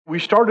We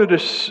started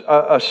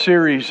a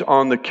series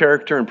on the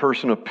character and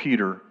person of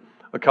Peter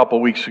a couple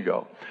weeks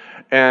ago.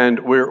 And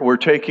we're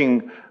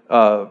taking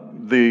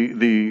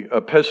the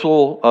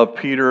epistle of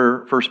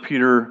Peter, 1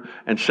 Peter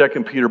and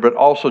 2 Peter, but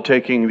also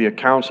taking the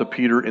accounts of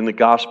Peter in the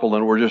gospel,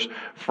 and we're just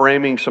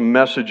framing some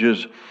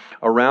messages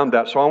around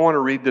that. So I want to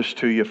read this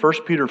to you. 1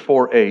 Peter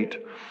 4:8.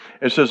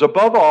 It says,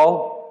 "Above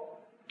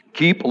all,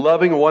 keep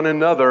loving one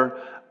another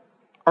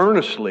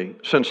earnestly,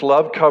 since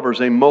love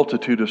covers a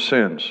multitude of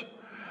sins."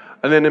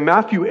 And then in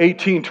Matthew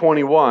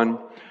 18:21,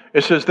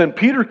 it says, "Then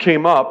Peter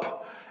came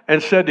up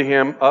and said to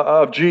him,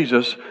 of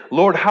Jesus,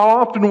 'Lord, how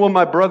often will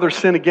my brother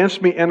sin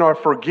against me, and I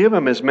forgive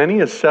him? As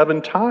many as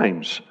 7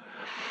 times?'"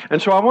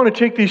 And so I want to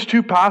take these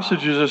two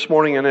passages this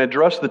morning and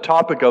address the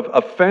topic of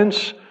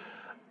offense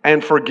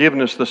and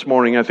forgiveness this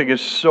morning. I think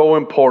it's so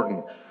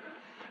important.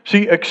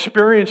 See,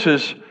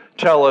 experiences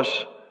tell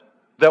us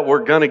that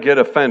we're going to get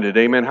offended.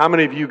 Amen. How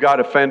many of you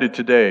got offended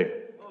today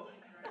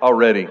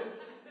already?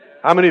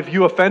 How many of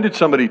you offended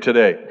somebody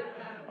today?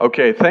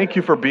 Okay, thank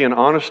you for being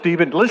honest,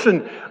 Stephen.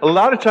 Listen, a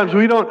lot of times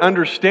we don't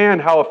understand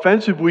how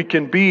offensive we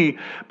can be,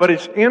 but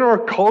it's in our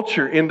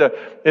culture, in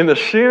the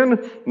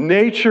sin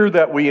nature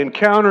that we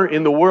encounter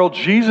in the world.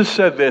 Jesus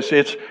said this,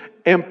 it's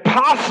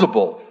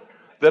impossible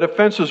that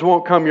offenses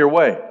won't come your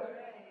way.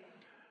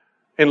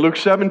 In Luke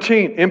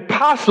 17,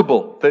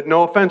 impossible that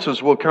no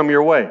offenses will come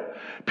your way.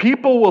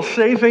 People will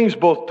say things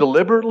both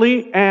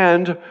deliberately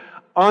and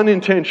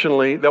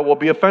unintentionally that will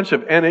be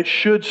offensive, and it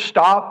should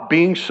stop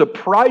being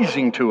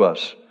surprising to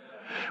us.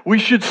 We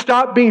should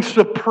stop being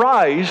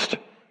surprised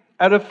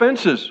at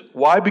offenses.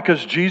 Why?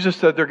 Because Jesus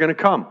said they're going to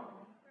come.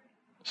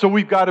 So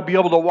we've got to be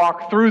able to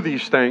walk through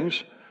these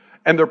things,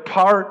 and they're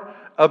part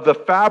of the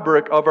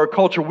fabric of our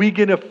culture. We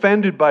get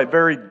offended by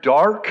very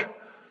dark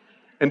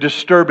and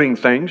disturbing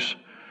things,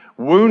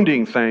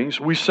 wounding things.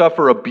 We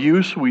suffer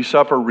abuse, we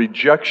suffer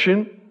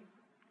rejection,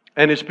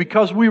 and it's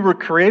because we were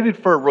created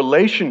for a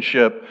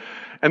relationship,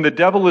 and the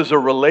devil is a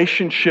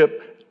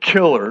relationship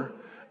killer.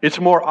 It's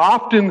more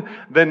often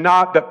than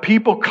not that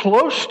people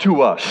close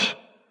to us,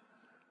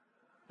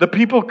 the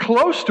people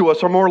close to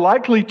us are more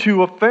likely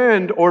to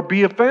offend or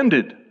be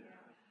offended.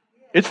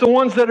 It's the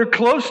ones that are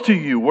close to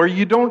you where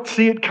you don't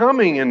see it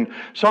coming. In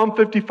Psalm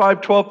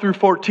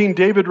 55:12-14,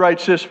 David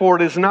writes this, "For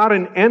it is not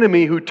an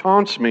enemy who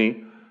taunts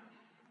me,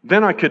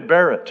 then I could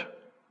bear it.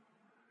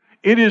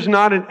 It is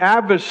not an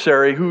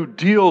adversary who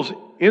deals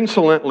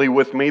insolently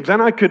with me,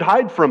 then I could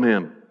hide from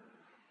him.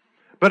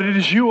 But it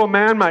is you, O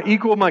man, my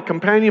equal, my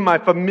companion, my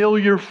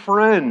familiar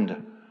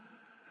friend."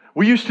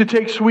 We used to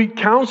take sweet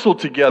counsel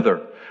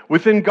together.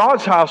 Within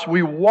God's house,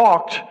 we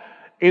walked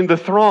in the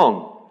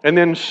throng. And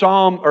then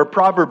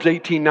Proverbs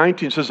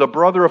 18:19 says, "A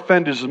brother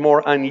offended is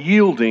more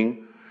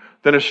unyielding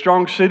than a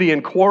strong city,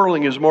 and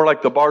quarreling is more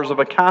like the bars of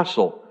a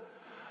castle."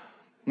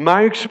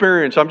 My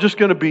experience, I'm just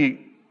going to be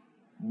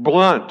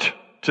blunt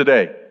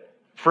today,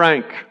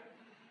 frank.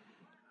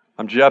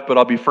 I'm Jeff, but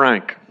I'll be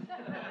frank.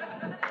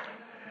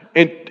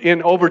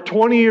 In over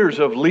 20 years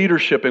of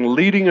leadership and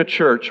leading a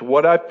church,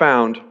 what I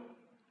found,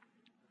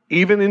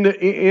 even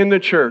in the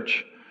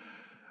church,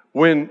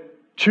 when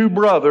two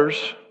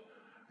brothers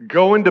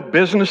go into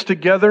business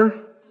together,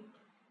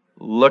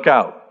 look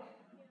out.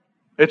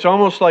 It's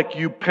almost like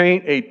you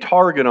paint a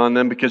target on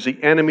them because the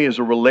enemy is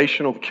a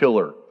relational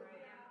killer.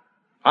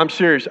 I'm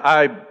serious.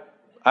 I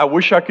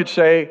wish I could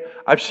say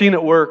I've seen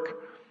it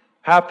work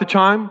half the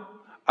time.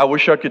 I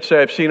wish I could say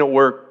I've seen it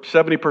work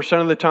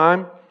 70% of the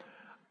time.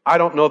 I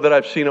don't know that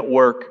I've seen it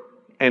work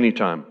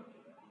anytime.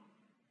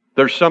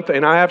 There's something,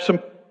 and I have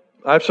some,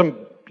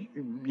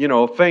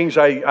 things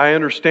I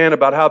understand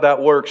about how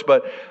that works,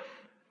 but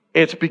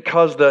it's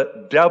because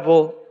the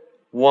devil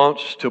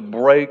wants to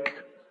break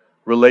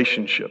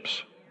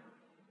relationships.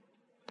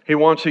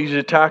 He's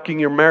attacking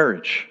your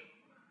marriage.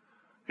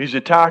 He's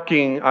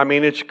attacking,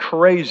 it's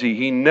crazy.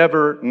 He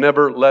never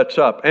lets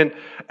up. And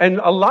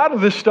a lot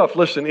of this stuff,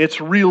 listen, it's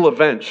real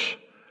events.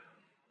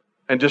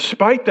 And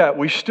despite that,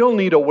 we still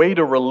need a way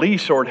to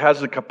release, or it has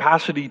the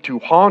capacity to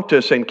haunt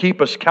us and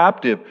keep us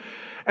captive.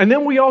 And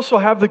then we also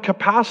have the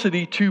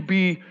capacity to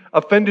be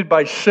offended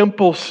by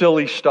simple,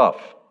 silly stuff.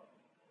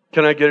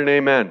 Can I get an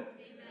amen?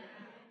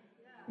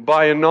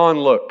 By a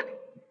non-look,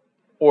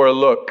 or a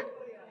look,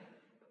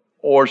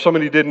 or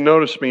somebody didn't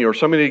notice me, or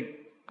somebody,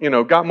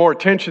 got more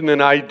attention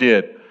than I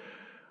did,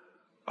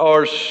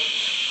 or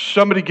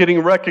somebody getting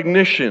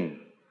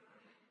recognition.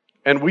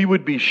 And we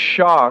would be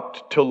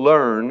shocked to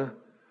learn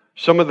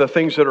some of the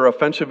things that are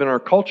offensive in our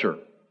culture.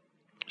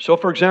 So,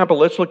 for example,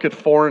 let's look at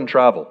foreign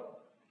travel.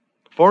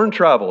 Foreign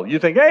travel. You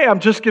think, hey, I'm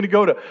just going to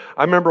go to...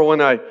 I remember when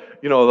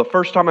the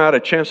first time I had a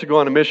chance to go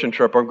on a mission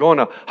trip, I'm going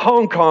to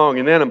Hong Kong,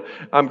 and then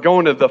I'm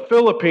going to the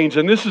Philippines,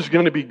 and this is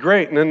going to be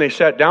great. And then they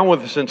sat down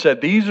with us and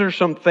said, these are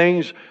some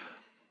things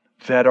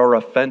that are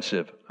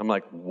offensive. I'm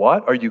like,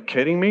 what? Are you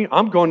kidding me?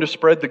 I'm going to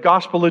spread the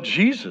gospel of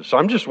Jesus.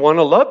 I'm just want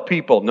to love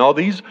people. No,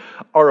 these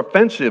are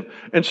offensive.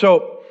 And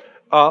so...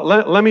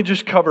 Let me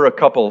just cover a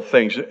couple of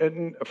things.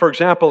 For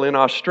example, in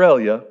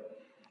Australia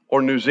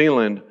or New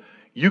Zealand,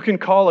 you can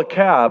call a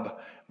cab,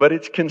 but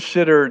it's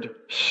considered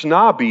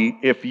snobby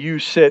if you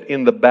sit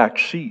in the back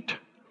seat.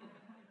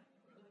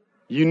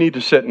 You need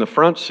to sit in the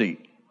front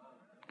seat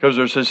because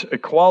there's this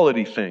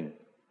equality thing.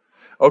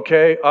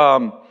 Okay,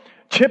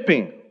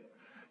 tipping.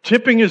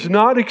 Tipping is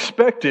not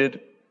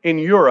expected in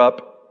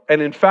Europe, and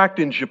in fact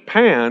in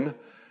Japan,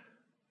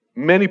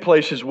 many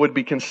places would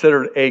be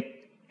considered an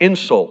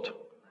insult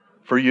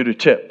for you to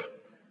tip.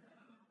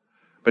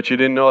 But you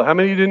didn't know. How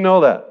many of you didn't know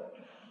that?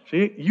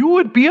 See, you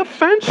would be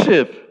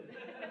offensive,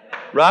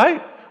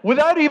 right?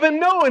 Without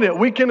even knowing it,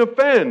 we can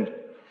offend.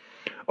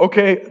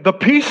 Okay, the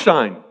peace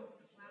sign.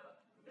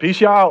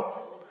 Peace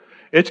out.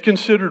 It's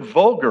considered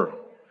vulgar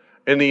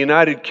in the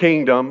United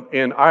Kingdom,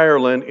 in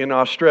Ireland, in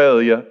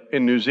Australia,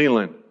 in New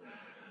Zealand.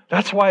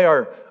 That's why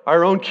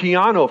our own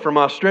Keanu from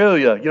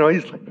Australia,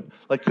 he's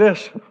like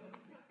this.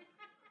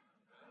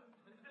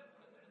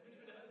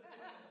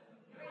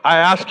 I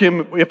asked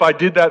him if I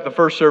did that the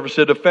first service,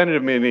 it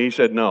offended me, and he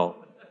said no.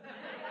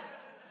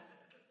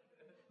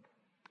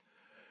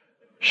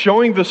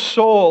 Showing the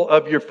sole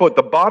of your foot,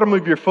 the bottom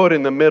of your foot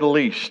in the Middle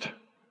East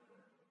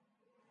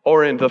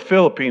or in the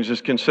Philippines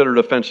is considered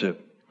offensive.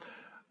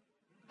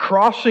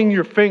 Crossing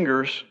your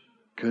fingers,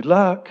 good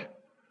luck,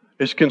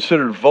 is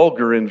considered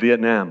vulgar in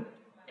Vietnam.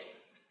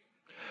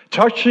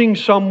 Touching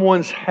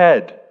someone's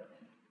head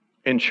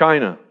in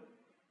China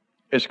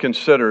is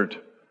considered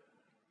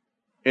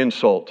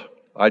insult.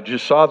 I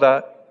just saw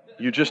that.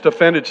 You just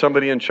offended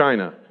somebody in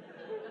China.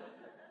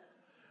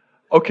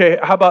 Okay,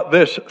 how about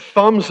this?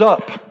 Thumbs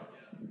up.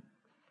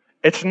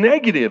 It's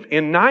negative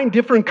in 9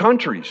 different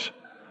countries.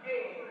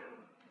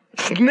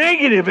 It's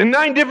negative in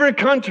 9 different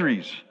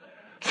countries.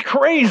 It's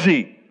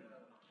crazy.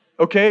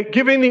 Okay,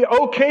 giving the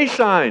okay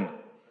sign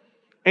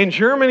in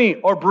Germany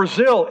or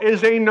Brazil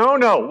is a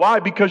no-no. Why?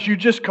 Because you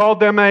just called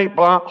them a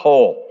black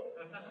hole.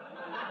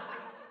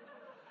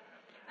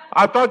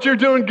 I thought you're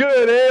doing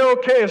good.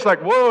 Okay. It's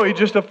like, whoa, he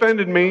just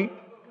offended me.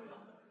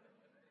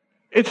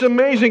 It's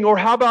amazing. Or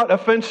how about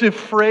offensive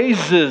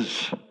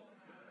phrases?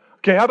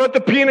 Okay, how about the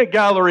peanut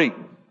gallery?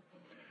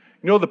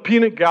 The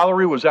peanut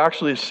gallery was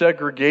actually a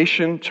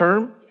segregation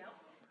term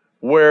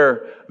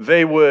where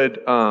they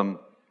would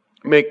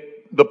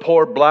make the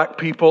poor black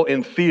people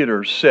in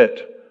theaters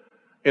sit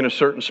in a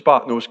certain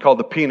spot, and it was called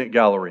the peanut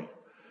gallery.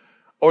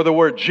 Or the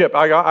word gypped.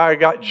 I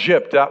got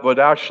gypped. That would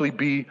actually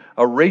be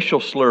a racial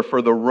slur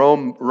for the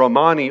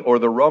Romani or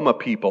the Roma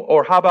people.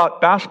 Or how about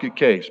basket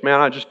case?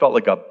 Man, I just felt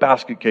like a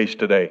basket case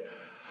today.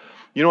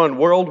 In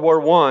World War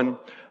I,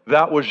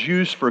 that was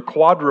used for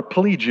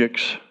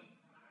quadriplegics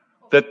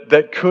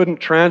that couldn't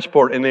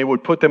transport, and they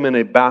would put them in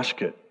a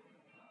basket.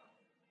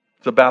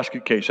 It's a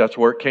basket case. That's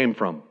where it came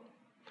from.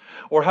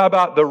 Or how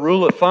about the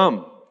rule of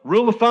thumb?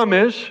 Rule of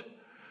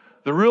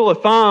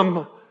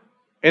thumb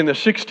in the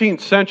 16th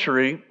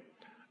century,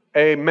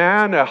 a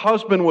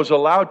husband was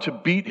allowed to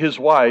beat his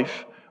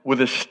wife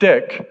with a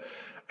stick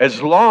as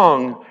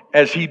long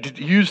as he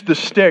used the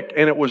stick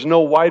and it was no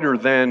wider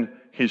than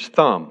his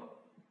thumb.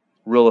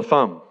 Rule of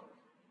thumb.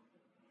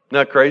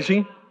 Isn't that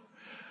crazy?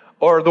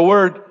 Or the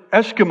word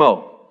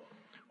Eskimo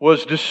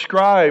was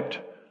described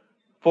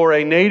for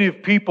a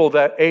native people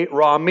that ate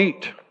raw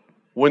meat,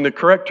 when the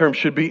correct term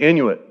should be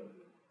Inuit.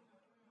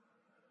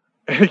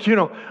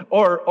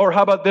 Or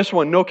how about this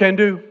one? No can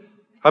do.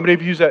 How many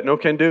of you use that? No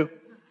can do.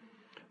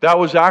 That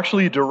was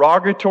actually a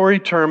derogatory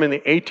term in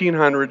the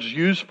 1800s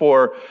used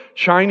for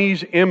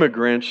Chinese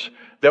immigrants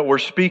that were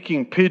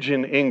speaking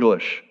pidgin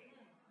English.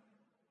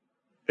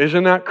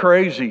 Isn't that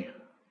crazy?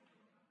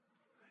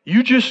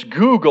 You just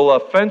Google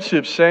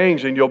offensive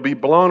sayings and you'll be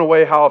blown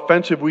away how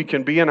offensive we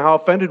can be and how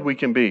offended we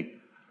can be.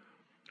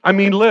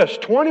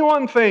 List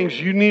 21 things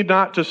you need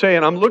not to say.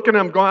 And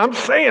I'm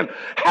saying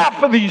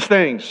half of these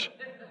things.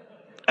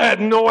 I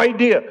had no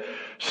idea.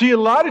 See, a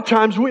lot of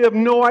times we have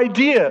no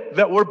idea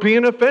that we're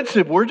being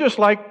offensive. We're just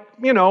like,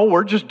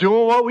 we're just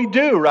doing what we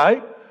do,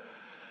 right?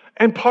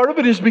 And part of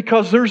it is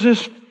because there's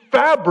this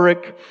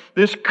fabric,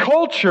 this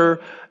culture,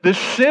 this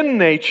sin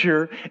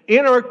nature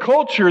in our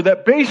culture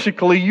that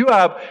basically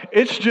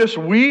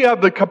we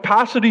have the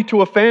capacity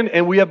to offend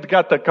and we have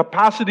got the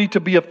capacity to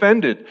be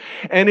offended.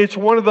 And it's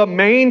one of the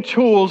main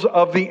tools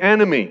of the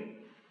enemy.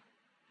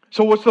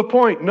 So what's the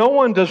point? No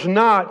one does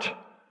not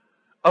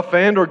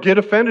offend or get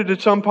offended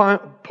at some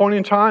point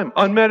in time.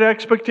 Unmet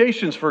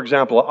expectations, for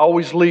example,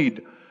 always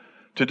lead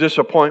to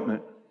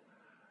disappointment.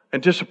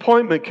 And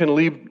disappointment can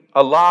leave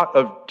a lot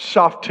of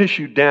soft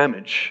tissue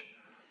damage.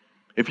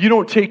 If you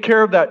don't take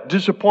care of that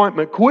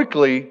disappointment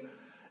quickly,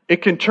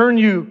 it can turn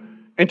you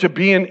into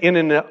being in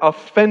an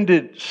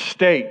offended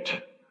state.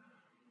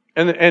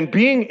 And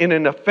being in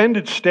an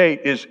offended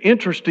state is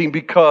interesting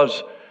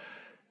because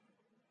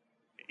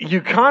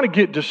you kind of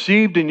get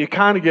deceived and you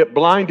kind of get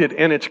blinded,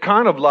 and it's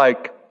kind of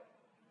like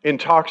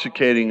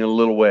intoxicating in a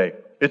little way.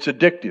 It's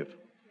addictive.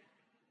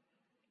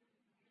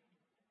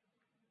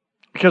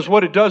 Because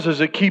what it does is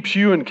it keeps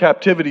you in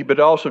captivity, but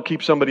it also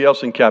keeps somebody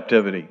else in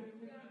captivity.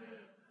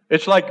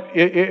 It's like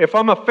if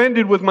I'm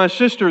offended with my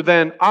sister,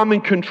 then I'm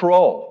in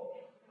control.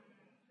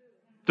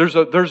 There's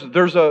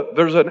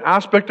an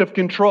aspect of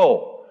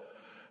control.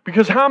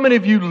 Because how many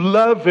of you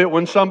love it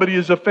when somebody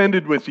is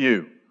offended with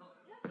you?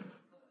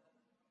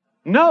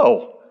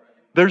 No.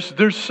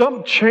 There's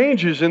some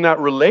changes in that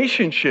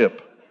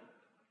relationship.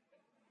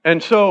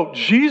 And so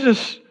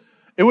Jesus,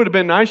 it would have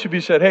been nice if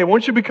he said, hey,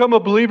 once you become a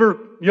believer,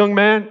 young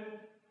man,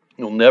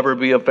 you'll never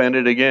be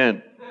offended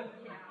again.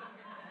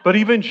 But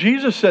even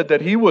Jesus said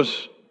that he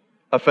was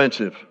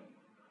offensive,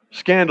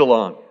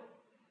 scandalon,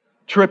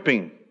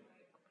 tripping.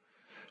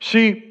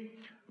 See,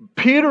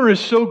 Peter is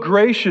so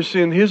gracious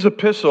in his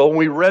epistle, and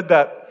we read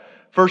that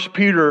 1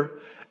 Peter,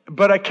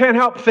 but I can't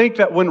help think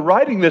that when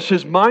writing this,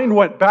 his mind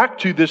went back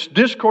to this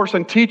discourse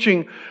and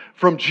teaching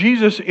from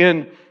Jesus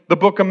in the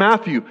book of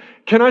Matthew.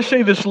 Can I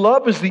say this?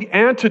 Love is the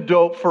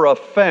antidote for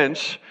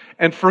offense,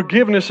 and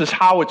forgiveness is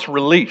how it's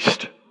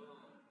released.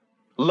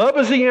 Love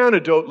is the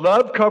antidote.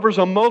 Love covers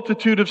a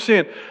multitude of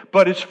sin,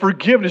 but it's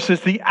forgiveness.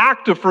 It's the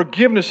act of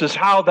forgiveness is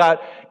how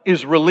that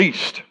is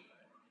released.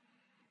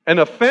 An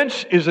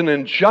offense is an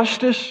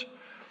injustice.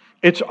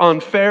 It's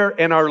unfair,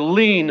 and our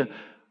lean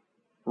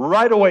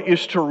right away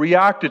is to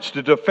react. It's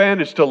to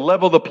defend. It's to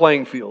level the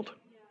playing field.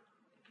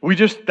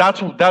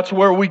 That's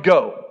where we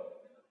go.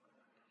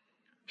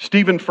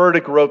 Stephen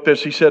Furtick wrote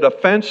this. He said,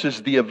 offense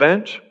is the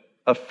event.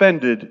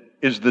 Offended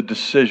is the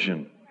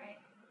decision.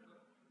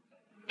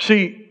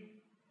 See,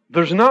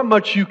 there's not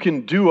much you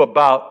can do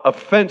about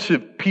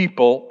offensive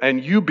people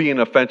and you being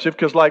offensive,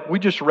 because like we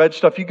just read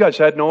stuff, you guys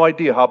had no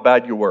idea how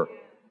bad you were.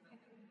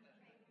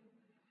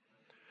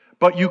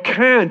 But you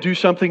can do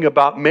something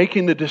about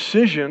making the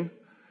decision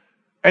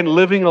and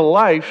living a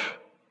life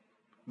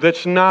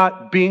that's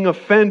not being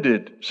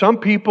offended. Some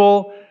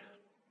people,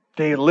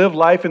 they live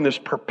life in this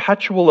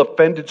perpetual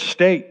offended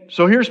state.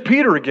 So here's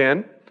Peter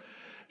again.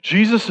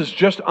 Jesus has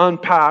just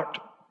unpacked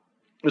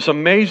this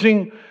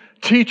amazing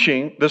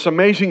teaching, this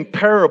amazing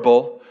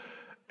parable,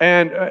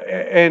 and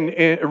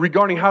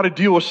regarding how to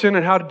deal with sin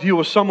and how to deal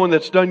with someone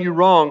that's done you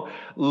wrong.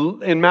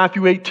 In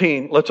Matthew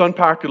 18, let's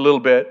unpack it a little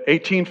bit.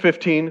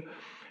 18:15.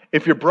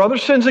 If your brother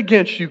sins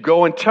against you,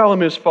 go and tell him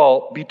his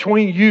fault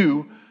between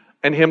you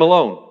and him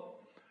alone.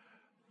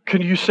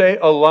 Can you say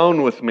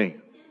alone with me?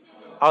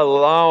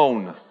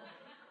 Alone.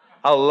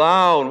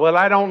 Alone. Well,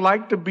 I don't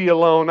like to be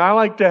alone. I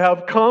like to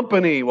have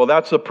company. Well,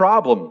 that's a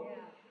problem.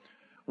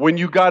 When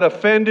you got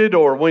offended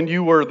or when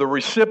you were the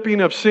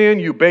recipient of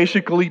sin, you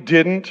basically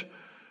didn't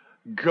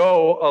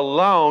go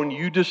alone.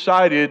 You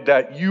decided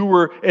that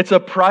it's a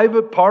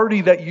private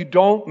party that you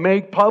don't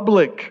make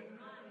public.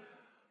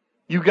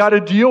 You got to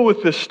deal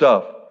with this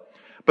stuff.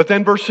 But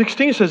then verse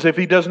 16 says, if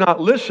he does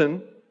not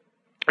listen,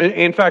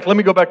 in fact, let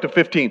me go back to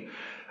 15.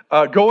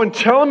 Go and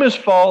tell him his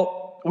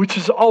fault, which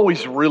is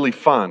always really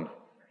fun.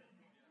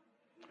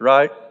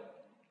 Right?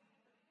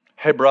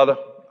 Hey, brother,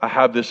 I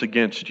have this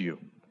against you.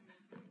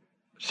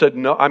 Said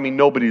no. I mean,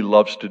 nobody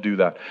loves to do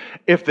that.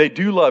 If they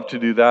do love to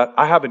do that,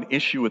 I have an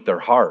issue with their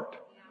heart.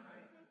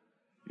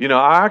 You know,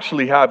 I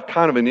actually have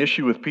kind of an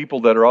issue with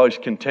people that are always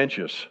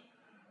contentious.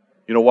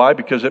 You know why?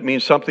 Because it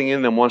means something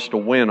in them wants to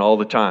win all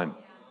the time.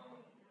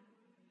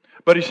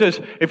 But he says,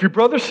 if your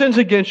brother sins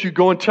against you,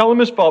 go and tell him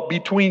his fault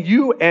between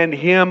you and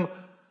him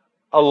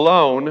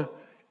alone.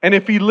 And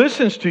if he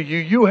listens to you,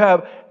 you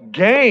have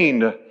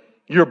gained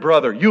your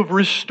brother. You've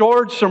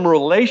restored some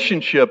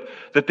relationship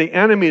that the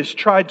enemy has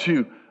tried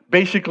to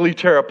basically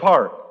tear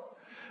apart.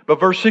 But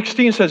verse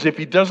 16 says, if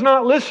he does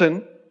not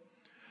listen,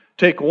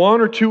 take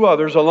one or two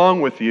others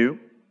along with you.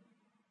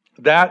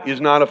 That is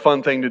not a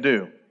fun thing to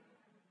do.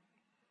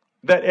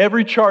 That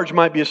every charge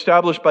might be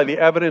established by the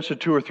evidence of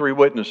two or three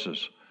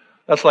witnesses.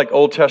 That's like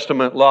Old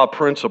Testament law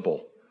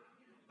principle.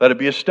 Let it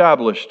be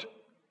established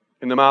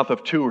in the mouth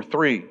of two or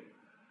three.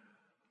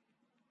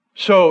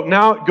 So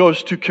now it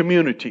goes to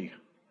community.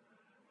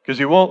 Because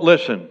he won't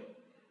listen.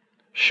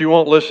 She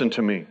won't listen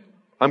to me.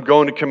 I'm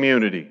going to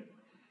community.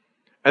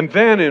 And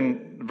then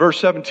in verse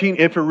 17,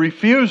 if it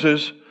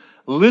refuses,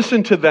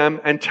 listen to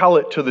them and tell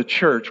it to the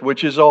church,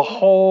 which is a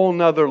whole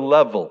nother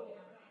level.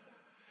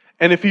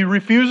 And if he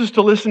refuses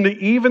to listen to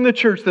even the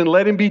church, then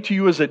let him be to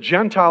you as a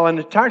Gentile and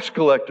a tax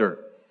collector.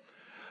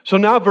 So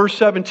now verse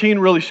 17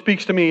 really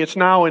speaks to me. It's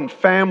now in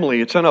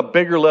family. It's on a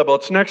bigger level.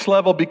 It's next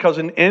level, because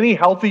in any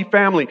healthy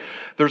family,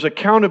 there's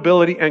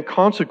accountability and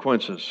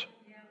consequences.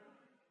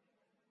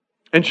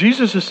 And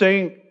Jesus is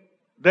saying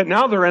that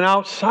now they're an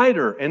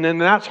outsider. And then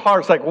that's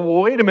hard. It's like,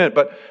 well, wait a minute.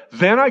 But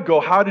then I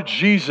go, how did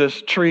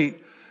Jesus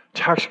treat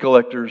tax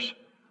collectors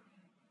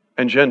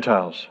and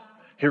Gentiles?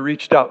 He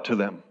reached out to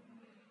them.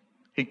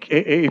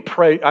 He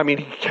prayed. I mean,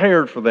 he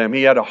cared for them.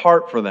 He had a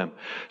heart for them.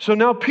 So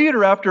now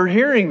Peter, after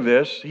hearing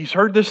this, he's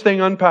heard this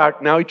thing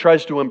unpacked. Now he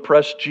tries to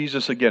impress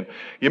Jesus again.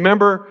 You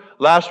remember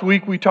last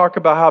week we talked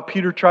about how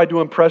Peter tried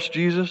to impress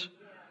Jesus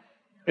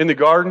in the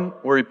garden,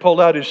 where he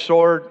pulled out his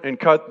sword and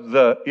cut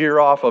the ear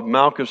off of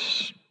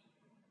Malchus,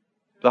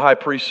 the high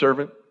priest's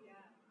servant.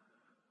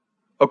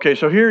 Okay,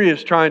 so here he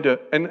is trying to,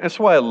 and that's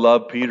why I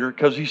love Peter,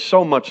 because he's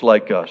so much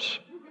like us.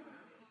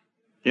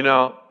 You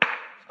know,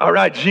 all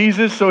right,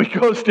 Jesus. So he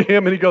goes to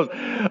him and he goes,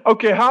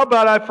 okay, how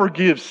about I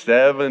forgive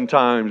 7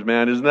 times,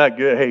 man? Isn't that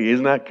good? Hey,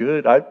 isn't that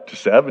good?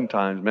 7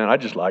 times, man. I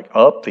just like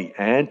up the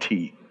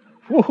ante.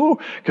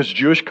 Woohoo! Because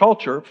Jewish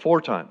culture,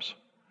 4 times.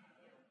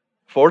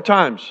 4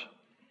 times.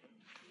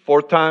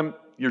 4th time,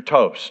 you're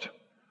toast.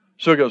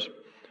 So he goes,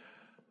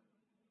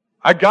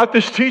 I got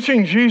this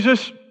teaching,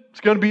 Jesus.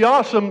 It's going to be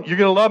awesome. You're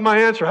going to love my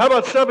answer. How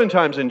about 7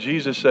 times? And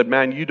Jesus said,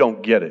 man, you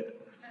don't get it.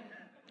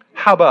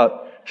 How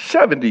about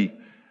 70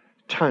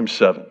 times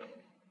 7?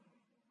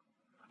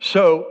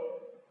 So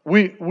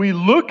we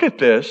look at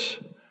this,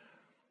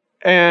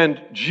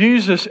 and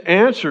Jesus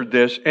answered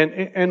this,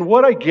 and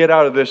what I get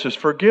out of this is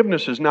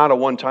forgiveness is not a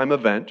one-time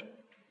event.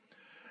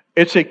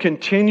 It's a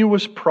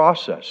continuous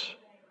process.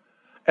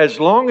 As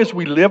long as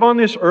we live on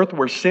this earth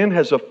where sin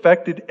has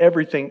affected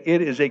everything,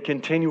 it is a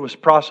continuous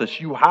process.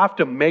 You have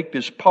to make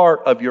this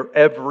part of your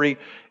every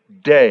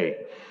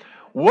day.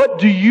 What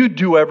do you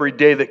do every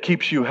day that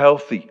keeps you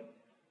healthy?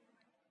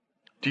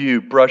 Do you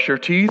brush your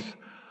teeth?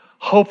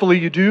 Hopefully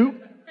you do.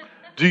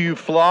 Do you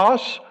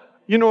floss?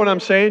 You know what I'm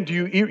saying?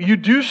 You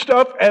do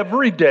stuff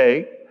every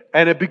day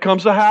and it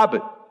becomes a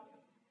habit.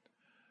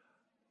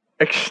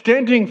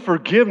 Extending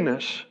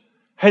forgiveness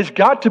has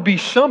got to be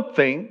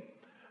something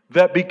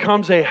that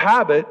becomes a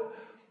habit,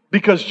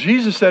 because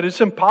Jesus said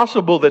it's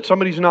impossible that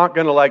somebody's not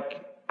going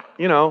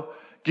to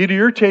get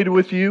irritated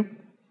with you,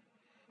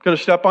 going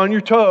to step on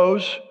your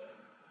toes,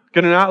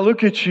 going to not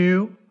look at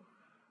you.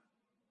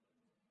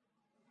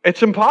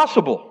 It's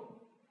impossible.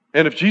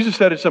 And if Jesus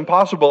said it's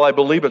impossible, I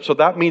believe it. So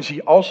that means He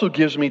also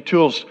gives me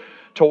tools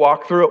to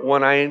walk through it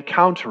when I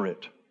encounter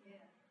it.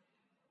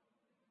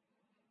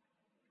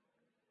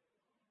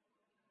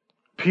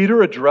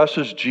 Peter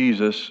addresses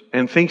Jesus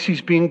and thinks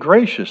he's being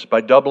gracious by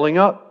doubling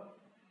up.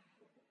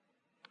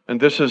 And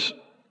this is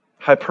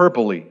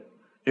hyperbole.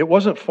 It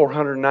wasn't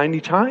 490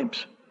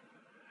 times.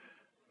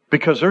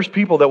 Because there's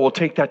people that will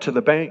take that to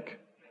the bank.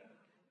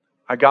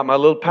 I got my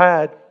little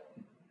pad.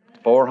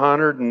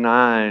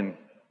 409.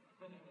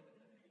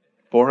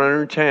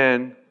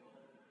 410.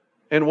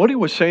 And what he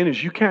was saying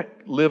is you can't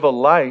live a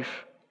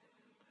life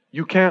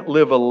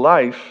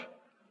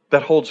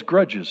that holds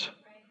grudges.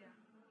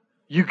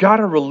 You got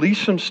to release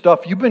some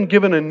stuff. You've been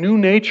given a new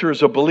nature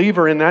as a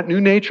believer, and that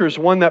new nature is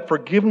one that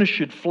forgiveness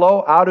should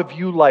flow out of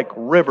you like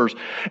rivers.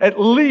 At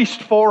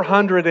least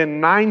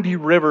 490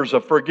 rivers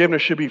of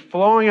forgiveness should be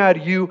flowing out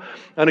of you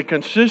on a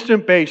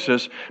consistent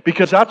basis,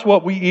 because that's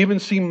what we even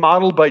see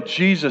modeled by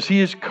Jesus. He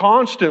is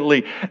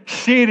constantly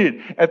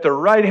seated at the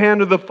right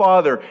hand of the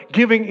Father,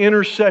 giving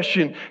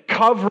intercession,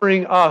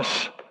 covering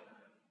us,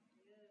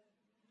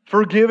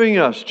 forgiving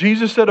us.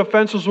 Jesus said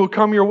offenses will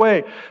come your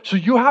way. So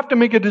you have to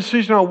make a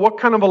decision on what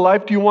kind of a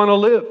life do you want to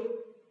live.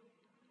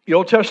 The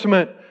Old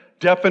Testament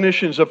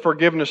definitions of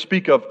forgiveness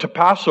speak of to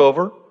pass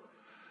over,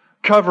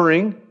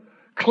 covering,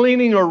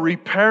 cleaning or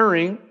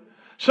repairing,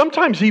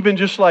 sometimes even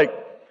just like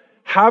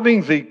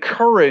having the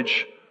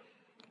courage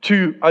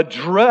to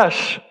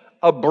address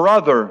a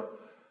brother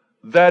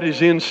that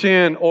is in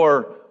sin,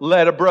 or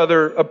let a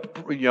brother,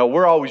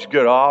 we're always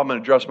good. Oh, I'm going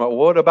to address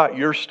what about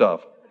your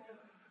stuff?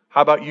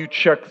 How about you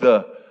check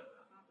the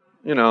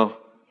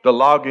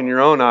log in your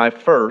own eye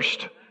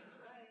first?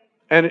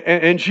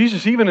 And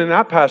Jesus, even in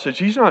that passage,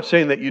 He's not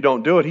saying that you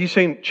don't do it. He's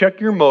saying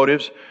check your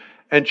motives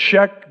and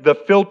check the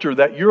filter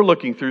that you're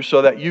looking through,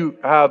 so that you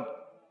have,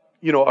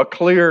 a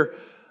clear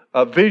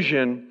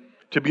vision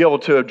to be able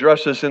to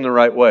address this in the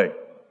right way.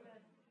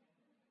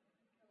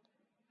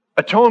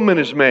 Atonement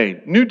is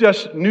made. New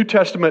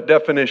Testament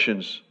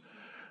definitions.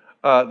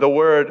 The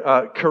word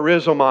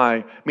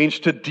charizomai means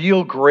to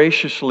deal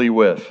graciously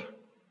with.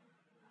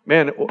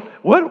 Man,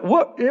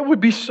 what it would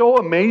be so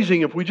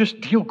amazing if we just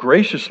deal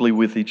graciously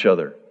with each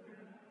other.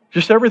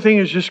 Just everything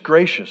is just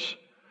gracious.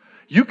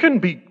 You can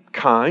be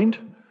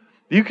kind,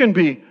 you can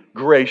be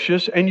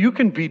gracious, and you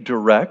can be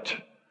direct.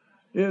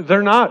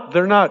 They're not,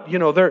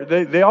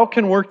 they all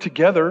can work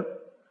together.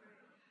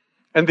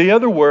 And the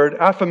other word,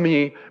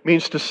 aphemi,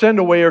 means to send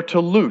away or to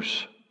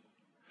loose.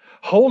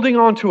 Holding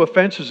on to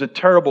offense is a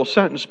terrible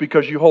sentence,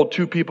 because you hold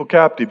 2 people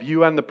captive,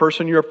 you and the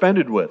person you're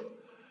offended with.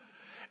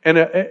 And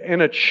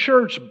a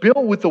church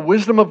built with the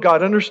wisdom of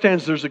God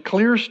understands there's a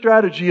clear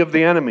strategy of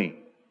the enemy.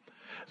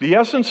 The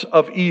essence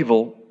of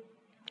evil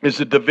is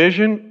the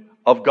division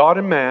of God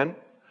and man,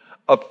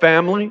 of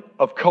family,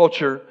 of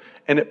culture,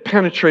 and it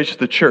penetrates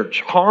the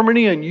church.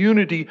 Harmony and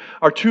unity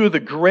are 2 of the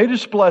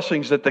greatest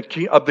blessings of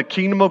the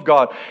kingdom of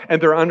God,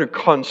 and they're under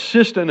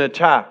consistent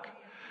attack.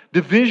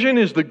 Division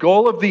is the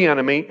goal of the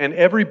enemy, and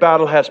every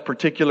battle has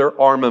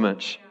particular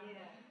armaments.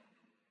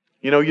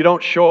 You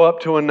don't show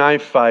up to a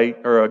knife fight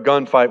or a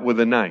gunfight with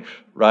a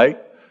knife, right?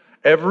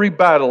 Every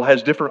battle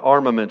has different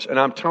armaments. And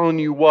I'm telling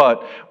you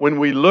what, when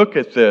we look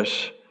at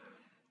this,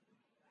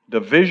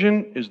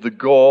 division is the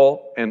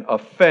goal and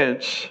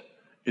offense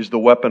is the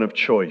weapon of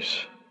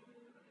choice.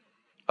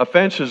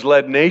 Offense has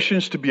led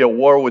nations to be at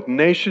war with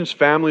nations,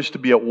 families to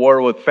be at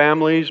war with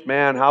families.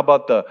 Man, how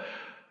about the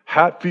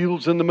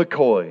Hatfields and the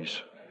McCoys?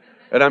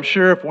 And I'm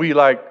sure if we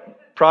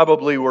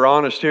probably we're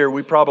honest here,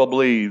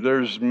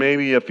 there's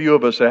maybe a few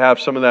of us that have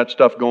some of that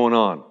stuff going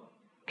on.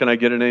 Can I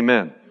get an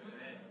amen?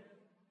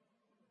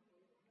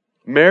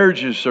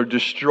 Marriages are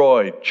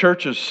destroyed.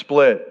 Churches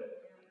split.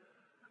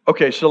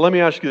 Okay, so let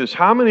me ask you this.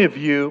 How many of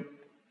you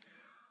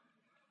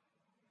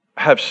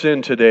have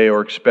sinned today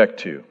or expect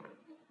to?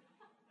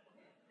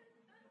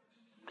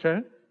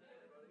 Okay,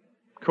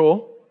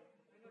 cool.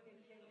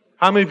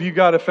 How many of you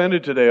got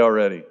offended today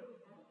already?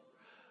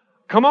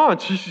 Come on,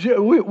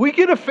 we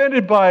get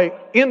offended by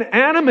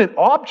inanimate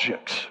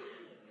objects.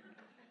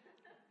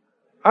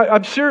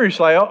 I'm serious.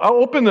 I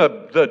opened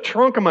the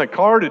trunk of my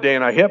car today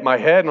and I hit my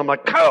head and I'm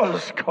like, oh,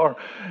 this car,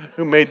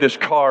 who made this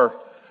car?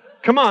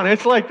 Come on,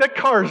 it's like that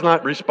car is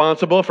not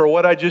responsible for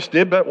what I just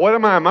did, but what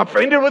am I? I'm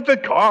offended with the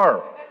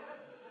car.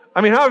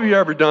 I mean, how have you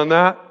ever done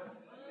that?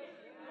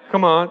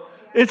 Come on.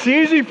 It's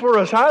easy for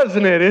us,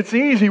 hasn't it? It's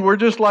easy. We're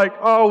just like,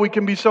 oh, we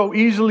can be so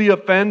easily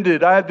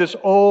offended. I had this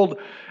old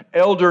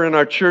elder in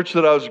our church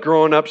that I was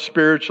growing up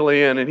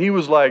spiritually in, and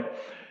he's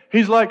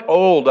like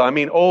old. I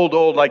mean,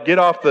 old, like get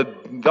off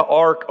the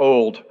ark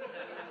old.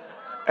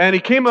 And he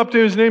came up to,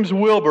 his name's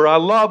Wilbur. I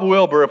love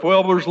Wilbur. If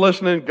Wilbur's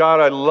listening, God,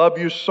 I love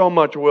you so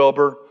much,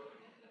 Wilbur.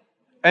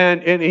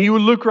 And he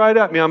would look right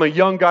at me. I'm a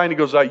young guy, and he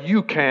goes,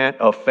 you can't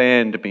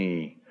offend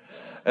me.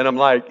 And I'm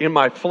like, in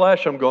my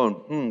flesh, I'm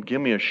going,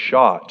 give me a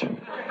shot.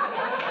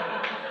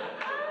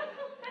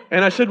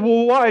 And I said,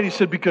 well, why? And he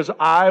said, because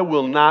I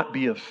will not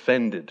be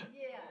offended.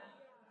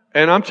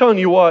 And I'm telling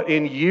you what,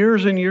 in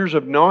years and years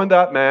of knowing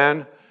that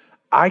man,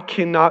 I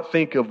cannot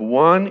think of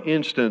one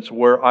instance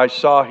where I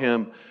saw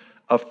him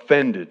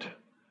offended.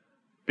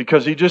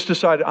 Because he just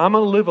decided, I'm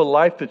going to live a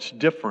life that's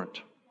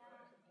different.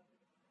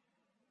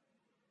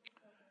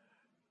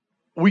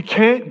 We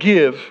can't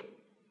give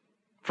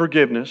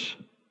forgiveness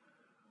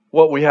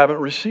what we haven't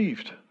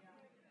received.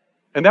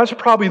 And that's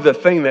probably the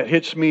thing that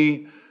hits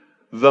me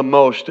the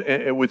most,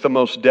 with the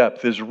most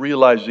depth, is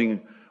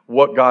realizing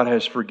what God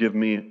has forgiven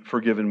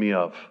me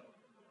of.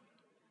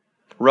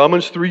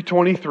 Romans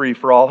 3:23,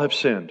 for all have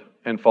sinned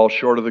and fall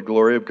short of the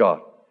glory of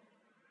God.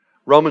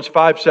 Romans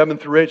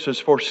 5:7-8 says,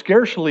 for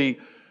scarcely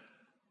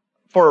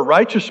for a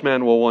righteous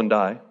man will one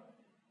die,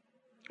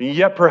 and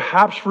yet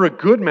perhaps for a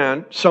good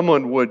man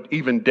someone would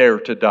even dare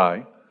to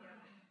die.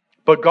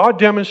 But God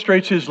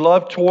demonstrates His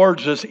love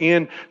towards us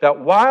in that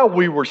while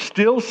we were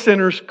still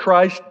sinners,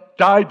 Christ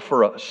died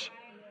for us.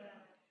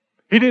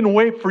 He didn't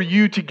wait for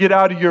you to get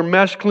out of your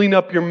mess, clean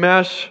up your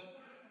mess.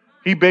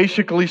 He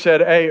basically said,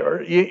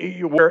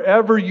 hey,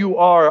 wherever you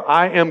are,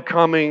 I am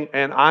coming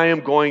and I am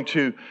going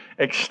to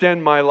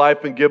extend my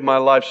life and give my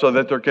life so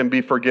that there can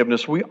be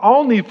forgiveness. We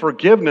all need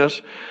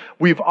forgiveness.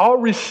 We've all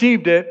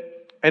received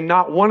it and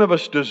not one of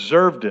us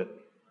deserved it.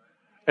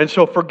 And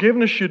so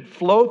forgiveness should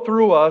flow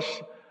through us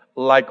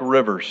like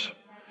rivers.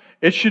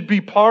 It should be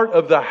part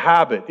of the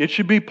habit. It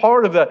should be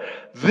part of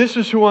this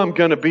is who I'm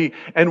going to be.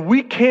 And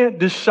we can't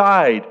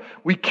decide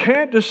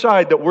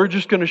that we're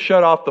just going to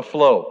shut off the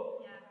flow.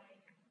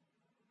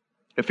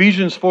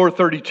 Ephesians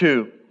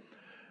 4:32,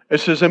 it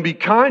says, and be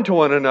kind to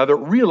one another.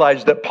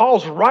 Realize that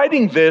Paul's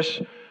writing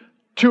this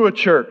to a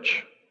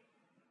church.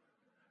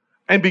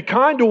 And be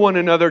kind to one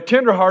another,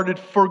 tenderhearted,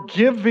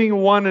 forgiving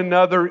one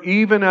another,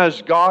 even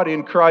as God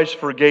in Christ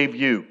forgave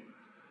you.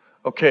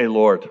 Okay,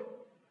 Lord,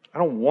 I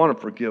don't want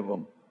to forgive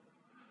them.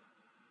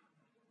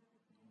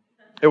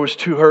 It was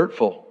too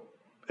hurtful.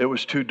 It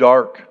was too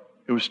dark.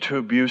 It was too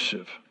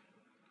abusive.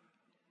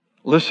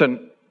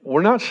 Listen,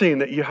 we're not saying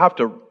that you have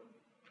to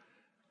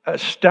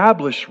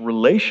establish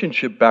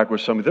relationship back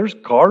with somebody. There's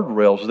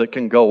guardrails that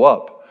can go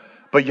up.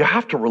 But you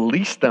have to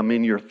release them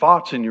in your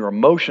thoughts and your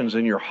emotions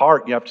and your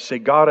heart. You have to say,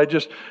 God,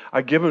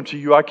 I give them to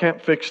you. I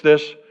can't fix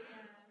this.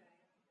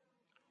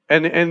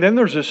 And then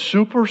there's this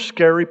super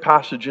scary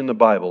passage in the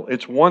Bible.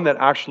 It's one that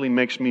actually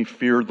makes me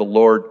fear the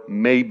Lord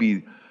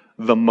maybe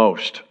the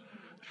most.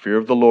 Fear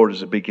of the Lord is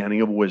the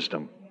beginning of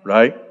wisdom,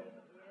 right?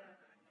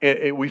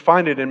 We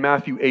find it in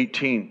Matthew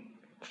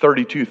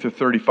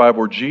 18:32-35,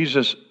 where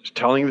Jesus is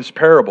telling this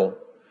parable.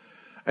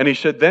 And he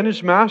said, then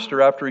his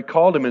master, after he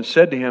called him and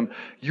said to him,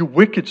 you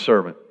wicked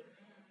servant,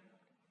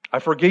 I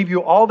forgave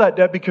you all that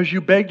debt because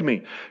you begged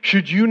me.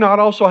 Should you not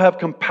also have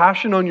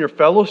compassion on your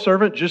fellow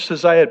servant, just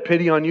as I had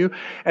pity on you?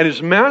 And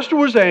his master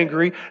was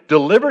angry,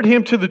 delivered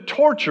him to the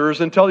torturers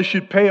until he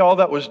should pay all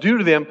that was due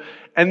to them.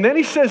 And then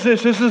he says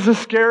this is a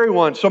scary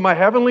one. So my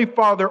heavenly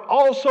Father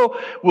also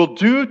will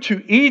do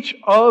to each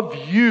of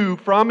you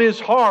from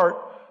his heart,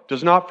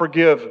 does not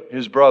forgive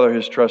his brother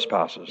his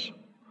trespasses.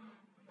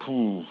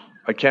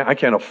 I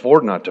can't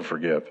afford not to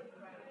forgive.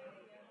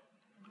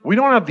 We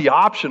don't have the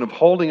option of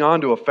holding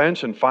on to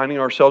offense and finding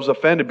ourselves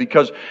offended,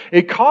 because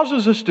it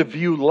causes us to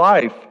view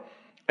life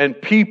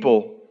and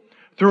people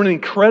through an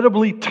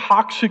incredibly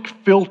toxic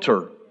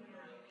filter.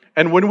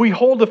 And when we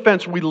hold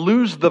offense, we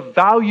lose the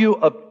value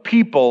of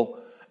people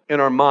in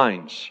our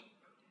minds.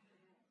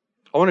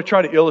 I want to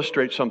try to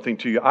illustrate something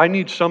to you. I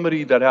need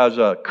somebody that has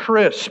a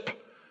crisp,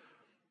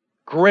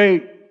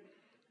 great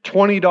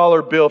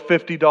 $20 bill,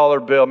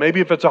 $50 bill. Maybe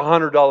if it's a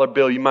 $100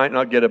 bill, you might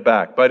not get it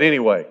back. But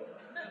anyway,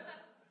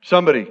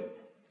 somebody,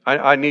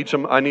 I need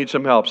some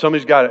help.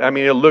 Somebody's got it. I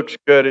mean, it looks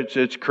good.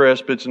 It's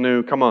crisp. It's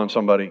new. Come on,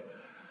 somebody.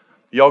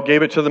 Y'all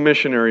gave it to the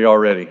missionary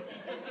already.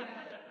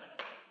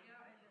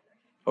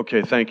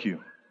 Okay, thank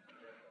you.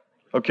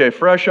 Okay,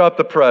 fresh off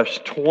the press,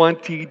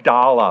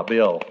 $20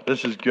 bill.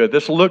 This is good.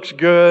 This looks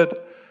good.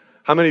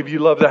 How many of you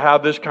love to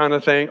have this kind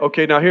of thing?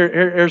 Okay, now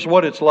here's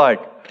what it's like.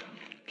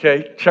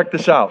 Okay, check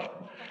this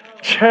out.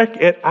 Check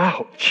it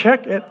out.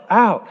 Check it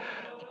out.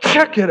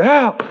 Check it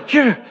out.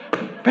 Yeah.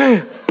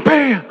 Bam,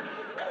 bam.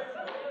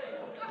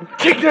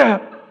 Check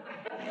that.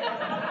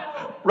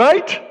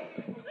 Right?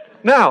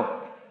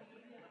 Now,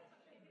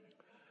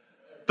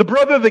 the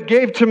brother that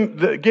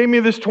gave me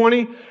this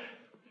 20,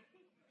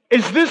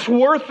 is this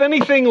worth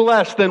anything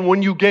less than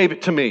when you gave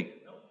it to me?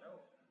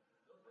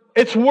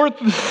 It's worth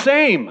the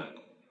same.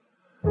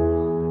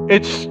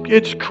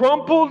 It's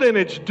crumpled and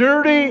it's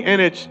dirty and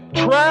it's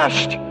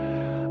trashed,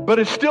 but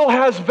it still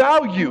has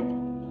value.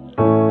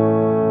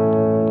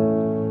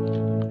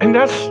 And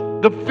that's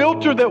the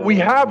filter that we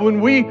have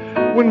when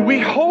we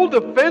hold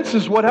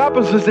offenses. What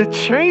happens is it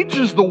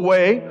changes the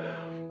way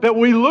that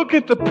we look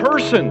at the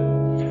person.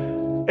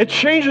 It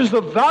changes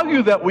the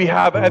value that we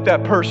have at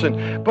that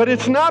person. But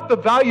it's not the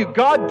value.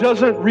 God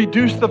doesn't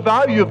reduce the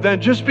value of them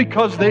just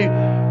because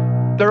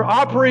they're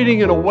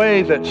operating in a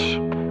way that's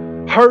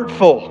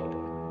hurtful.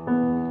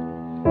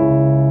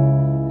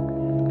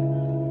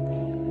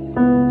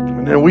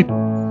 And then we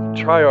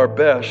try our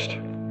best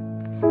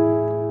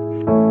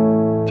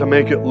to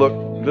make it look,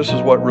 this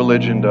is what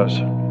religion does.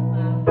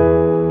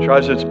 It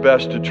tries its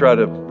best to try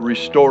to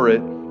restore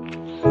it.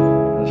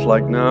 It's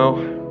like, no,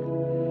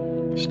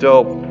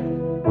 still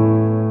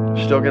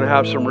going to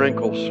have some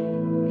wrinkles.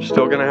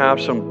 Still going to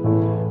have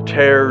some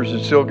tears.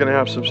 It's still going to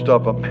have some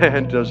stuff. But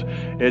man,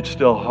 it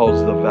still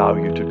holds the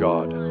value to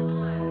God.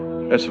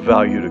 That's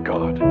value to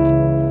God.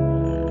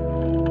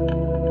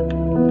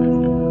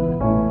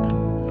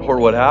 Or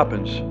what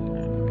happens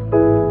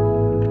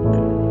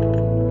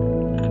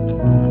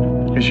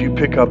is you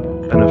pick up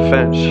an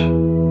offense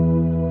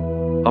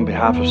on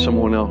behalf of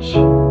someone else.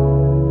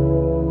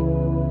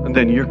 And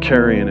then you're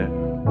carrying it.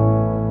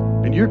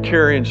 And you're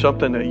carrying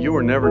something that you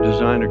were never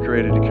designed or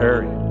created to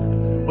carry.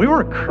 We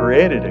weren't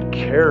created to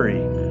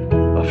carry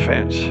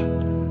offense.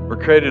 We're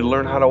created to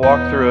learn how to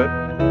walk through it,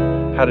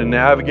 how to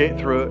navigate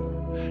through it,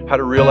 how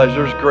to realize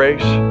there's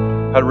grace,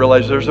 how to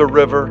realize there's a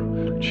river.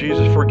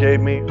 Jesus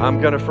forgave me.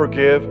 I'm going to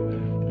forgive.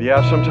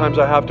 Yeah, sometimes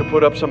I have to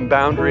put up some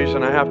boundaries,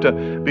 and I have to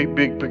be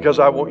because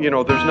I won't.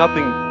 There's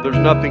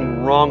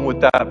nothing wrong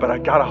with that. But I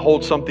got to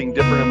hold something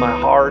different in my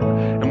heart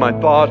and my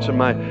thoughts and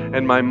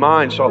my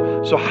mind.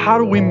 So how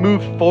do we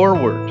move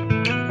forward?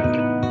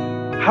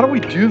 How do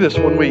we do this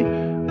when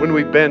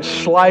we've been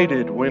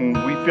slighted, when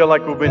we feel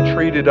like we've been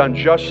treated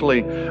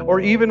unjustly, or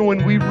even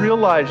when we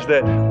realize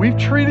that we've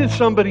treated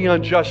somebody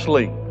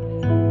unjustly?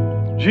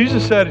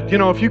 Jesus said,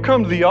 if you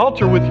come to the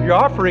altar with your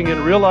offering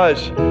and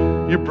realize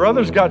your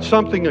brother's got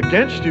something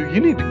against you,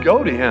 you need to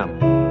go to him.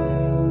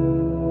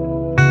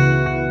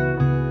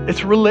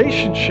 It's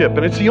relationship,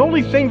 and it's the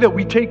only thing that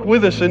we take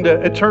with us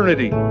into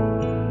eternity.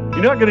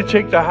 You're not going to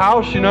take the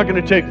house, you're not going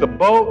to take the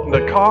boat and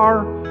the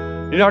car,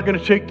 you're not going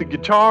to take the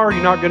guitar,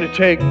 you're not going to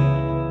take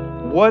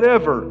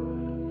whatever.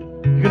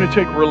 You're going to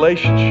take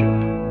relationship.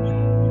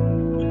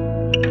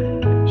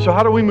 So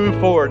how do we move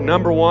forward?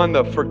 Number one,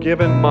 the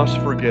forgiven must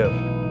forgive.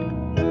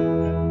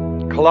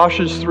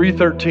 Colossians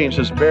 3:13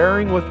 says,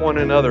 bearing with one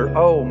another.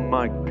 Oh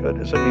my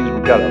goodness, that means I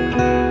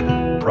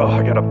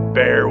gotta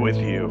bear with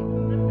you.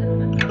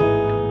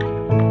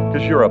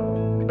 Because you're a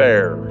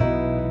bear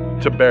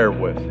to bear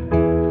with.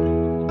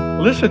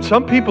 Listen,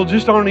 some people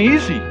just aren't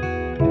easy.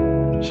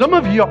 Some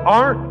of you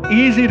aren't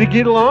easy to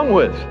get along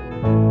with.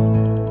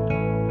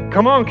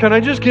 Come on, can I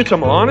just get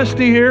some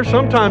honesty here?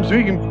 Sometimes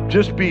we can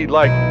just be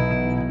like,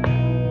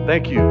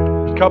 thank you,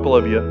 a couple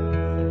of you.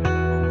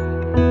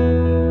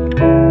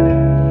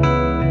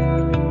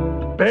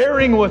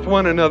 Bearing with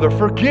one another,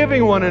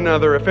 forgiving one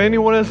another. If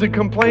anyone has a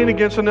complaint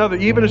against another,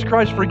 even as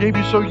Christ forgave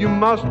you, so you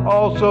must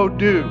also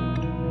do.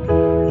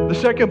 The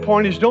second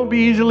point is don't be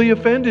easily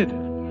offended.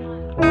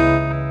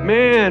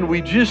 Man,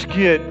 we just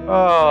get...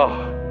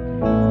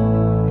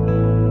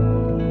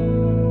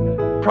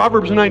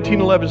 Proverbs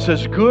 19:11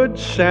 says, good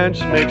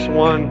sense makes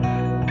one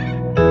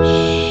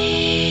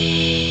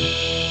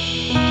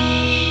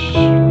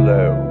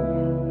slow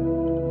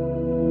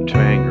to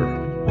anger.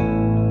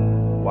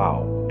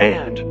 Wow.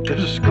 And, this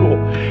is cool,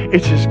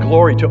 it's His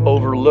glory to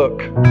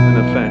overlook an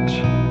offense.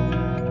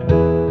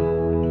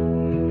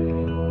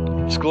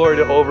 It's glory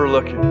to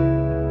overlook it.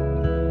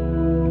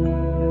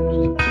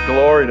 It's a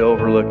glory to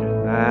overlook it.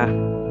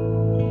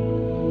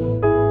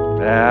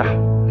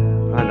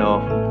 I know.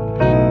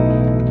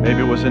 Maybe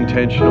it was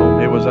intentional,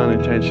 maybe it was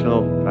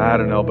unintentional. I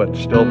don't know, but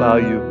still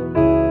value. I'm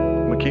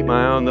going to keep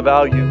my eye on the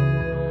value.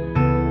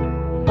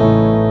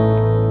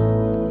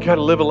 You got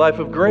to live a life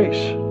of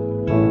grace.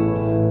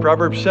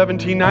 Proverbs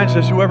 17:9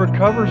 says, whoever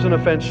covers an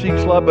offense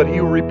seeks love, but he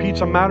who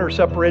repeats a matter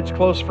separates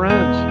close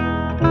friends.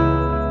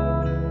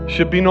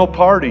 Should be no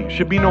party.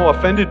 Should be no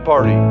offended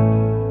party.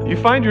 You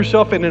find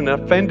yourself in an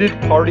offended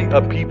party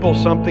of people,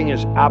 something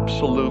is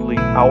absolutely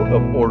out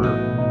of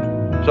order.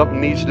 Something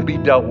needs to be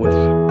dealt with.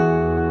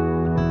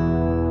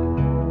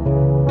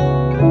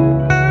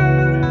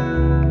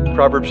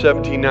 Proverbs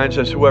 17:9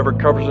 says, whoever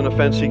covers an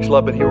offense seeks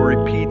love, but he who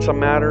repeats a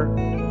matter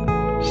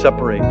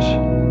separates.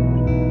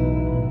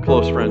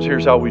 Close friends,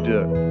 here's how we do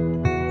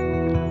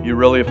it. You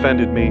really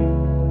offended me.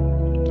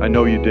 I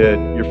know you did.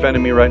 You're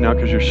offending me right now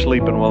because you're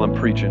sleeping while I'm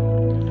preaching.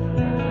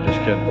 Just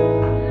kidding.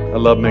 I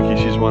love Mickey.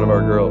 She's one of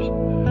our girls.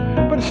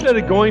 But instead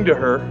of going to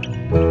her,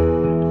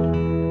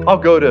 I'll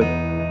go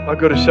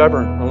to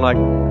Severn. I'm like,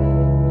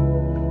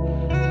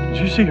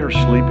 did you see her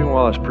sleeping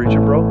while I was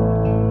preaching, bro?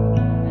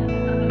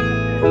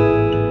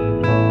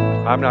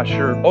 I'm not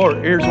sure. Or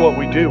here's what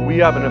we do. We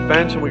have an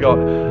offense and we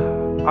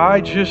go,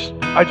 I just,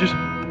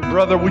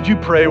 brother, would you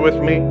pray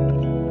with me?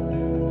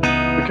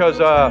 Because,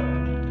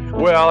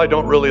 well, I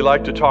don't really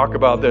like to talk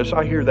about this.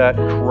 I hear that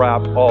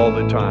crap all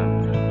the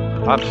time.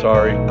 I'm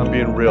sorry. I'm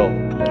being real.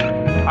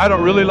 I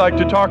don't really like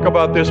to talk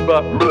about this,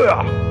 but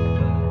bleh.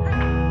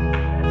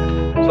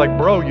 It's like,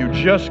 bro, you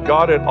just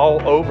got it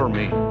all over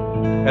me.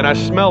 And I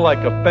smell like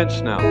offense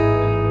now.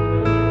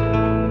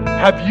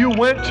 Have you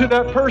went to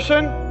that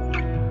person?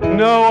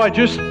 No,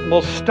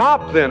 well,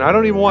 stop then. I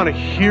don't even want to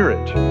hear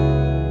it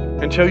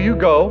until you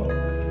go,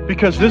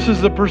 because this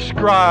is a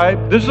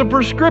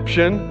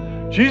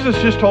prescription. Jesus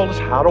just told us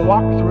how to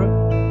walk through it.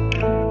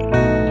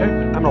 Okay?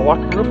 I'm going to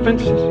walk through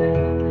fences.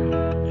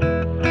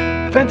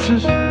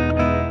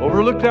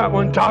 Overlook that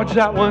one, dodge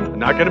that one.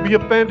 Not going to be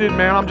offended,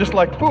 man. I'm just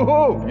like,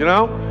 whoo-hoo, you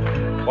know?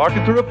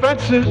 Walking through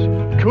fences.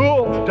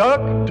 Cool. Duck,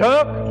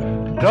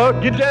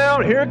 get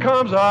down. Here it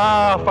comes.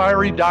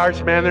 Fiery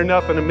darts, man. They're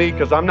nothing to me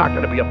because I'm not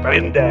going to be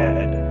offended.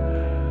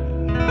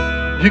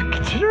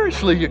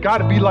 Seriously, you got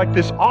to be like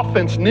this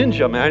offense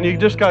ninja, man. You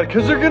just got to,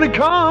 because they're going to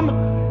come.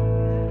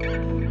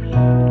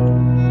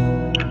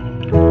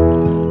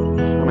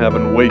 I'm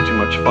having way too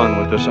much fun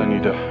with this. I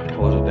need to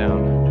close it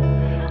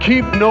down.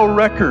 Keep no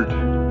record.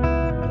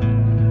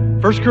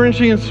 1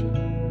 Corinthians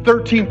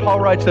 13,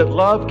 Paul writes that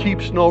love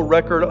keeps no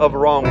record of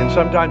wrong. And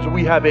sometimes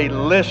we have a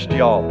list,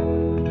 y'all.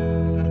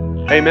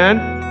 Amen?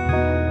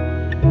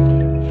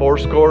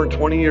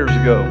 20 years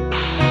ago.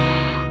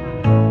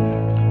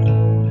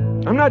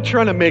 I'm not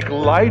trying to make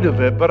light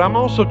of it, but I'm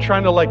also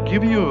trying to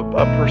give you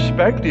a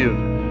perspective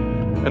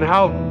and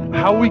how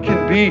we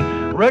can be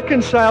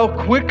reconciled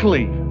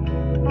quickly.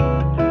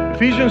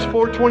 Ephesians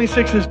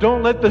 4:26 says,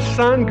 don't let the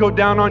sun go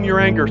down on your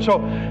anger.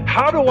 So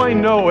how do I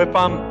know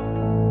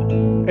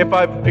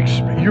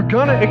you're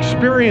going to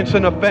experience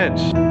an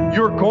offense?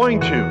 You're going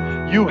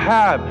to. You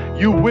have.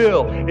 You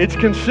will. It's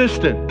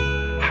consistent.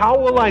 How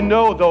will I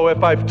know, though,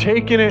 if I've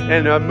taken it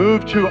and I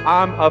moved to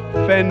I'm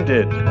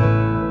offended?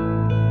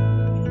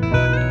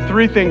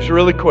 3 things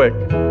really quick.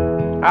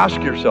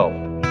 Ask yourself,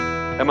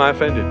 am I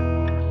offended?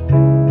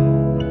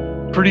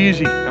 Pretty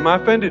easy. Am I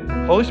offended?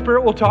 Holy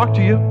Spirit will talk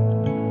to you.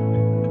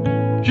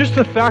 Just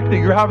the fact that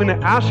you're having to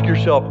ask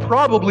yourself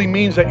probably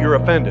means that you're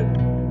offended.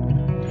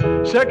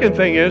 Second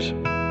thing is,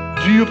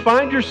 do you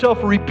find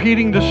yourself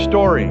repeating the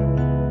story?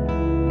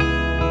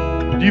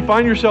 Do you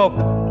find yourself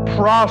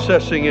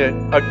processing it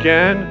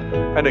again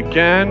and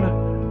again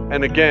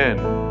and again?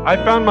 I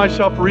found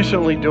myself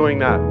recently doing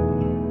that.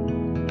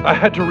 I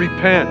had to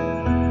repent.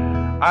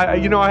 I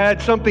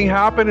had something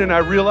happen and I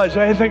realized,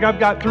 I think I've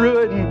got through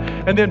it,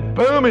 and then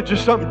boom,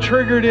 something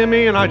triggered in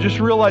me, and I just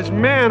realized,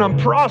 man, I'm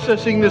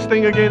processing this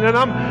thing again, and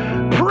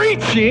I'm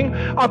preaching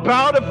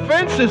about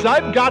offenses.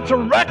 I've got to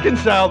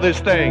reconcile this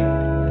thing.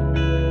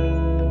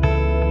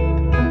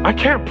 I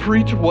can't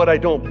preach what I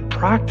don't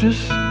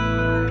practice.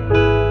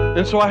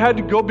 And so I had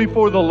to go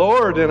before the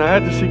Lord, and I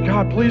had to say,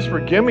 God, please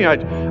forgive me.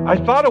 I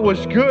thought it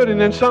was good,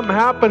 and then something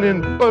happened,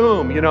 and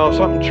boom,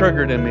 something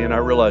triggered in me, and I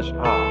realized,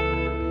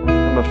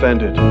 I'm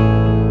offended.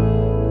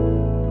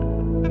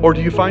 Or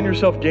do you find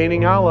yourself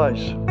gaining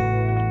allies?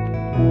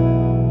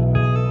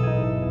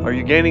 Are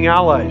you gaining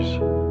allies?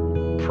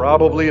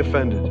 Probably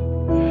offended.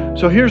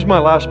 So here's my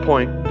last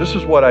point. This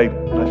is what I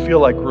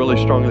feel like really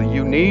strongly.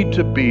 You need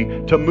to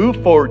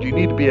move forward, you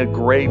need to be a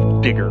grave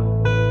digger.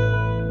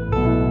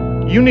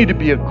 You need to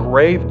be a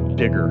grave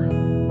digger.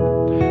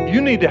 You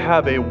need to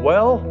have a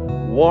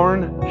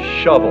well-worn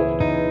shovel,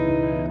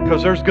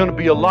 because there's going to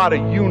be a lot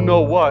of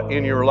you-know-what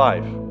in your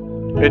life.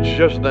 It's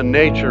just the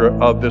nature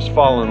of this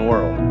fallen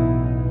world.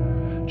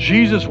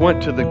 Jesus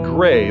went to the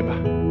grave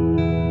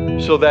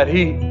so that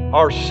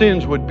our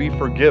sins would be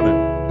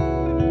forgiven.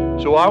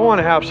 So I want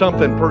to have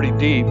something pretty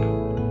deep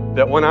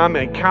that when I'm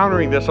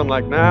encountering this, I'm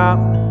like, nah,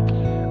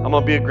 I'm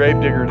going to be a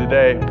grave digger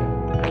today.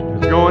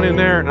 It's going in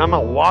there, and I'm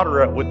going to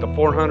water it with the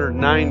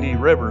 490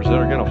 rivers that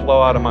are going to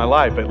flow out of my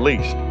life, at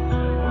least.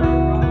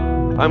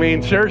 I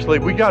mean, seriously,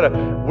 we gotta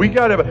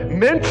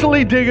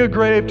mentally dig a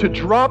grave to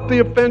drop the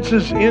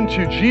offenses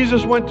into.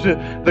 Jesus went to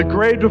the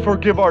grave to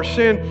forgive our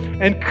sin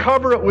and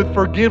cover it with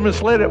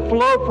forgiveness. Let it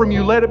flow from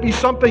you. Let it be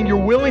something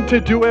you're willing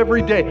to do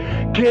every day.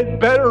 Get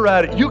better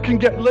at it. You can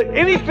get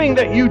anything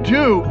that you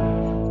do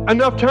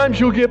enough times,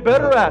 you'll get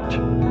better at.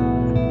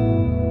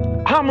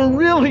 I'm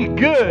really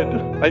good.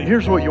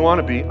 Here's what you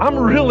want to be. I'm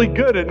really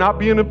good at not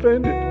being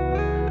offended,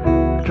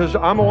 because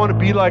I want to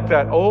be like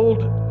that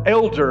old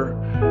elder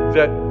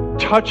that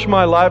touched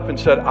my life and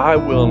said, I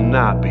will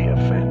not be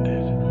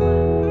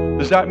offended.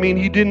 Does that mean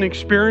he didn't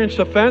experience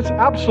offense?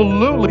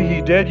 Absolutely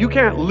he did. You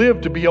can't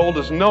live to be old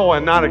as Noah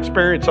and not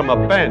experience some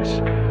offense.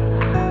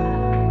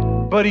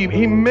 But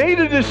he made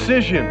a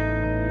decision.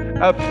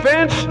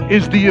 Offense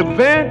is the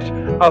event.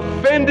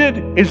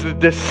 Offended is the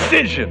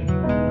decision.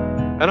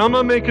 And I'm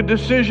going to make a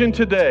decision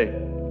today.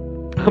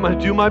 I'm going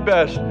to do my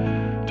best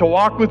to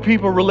walk with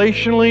people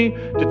relationally,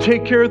 to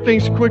take care of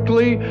things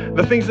quickly,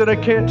 the things that I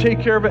can't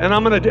take care of, and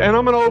I'm going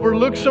to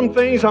overlook some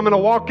things. I'm going to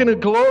walk into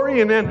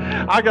glory, and then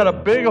I got a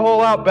big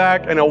hole out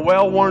back and a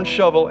well-worn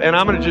shovel, and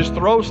I'm going to just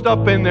throw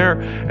stuff in there,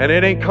 and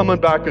it ain't coming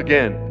back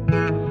again.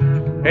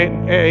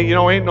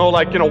 Ain't no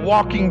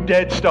Walking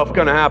Dead stuff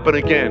going to happen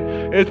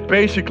again. It's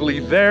basically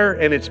there,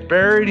 and it's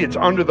buried. It's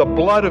under the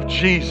blood of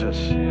Jesus.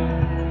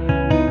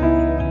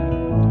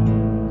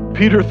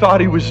 Peter thought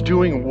he was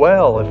doing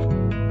well.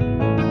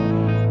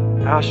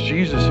 Asked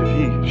Jesus if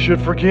he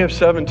should forgive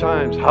 7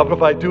 times. How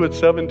if I do it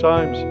 7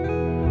 times?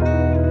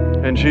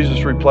 And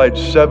Jesus replied,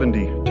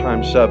 70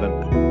 times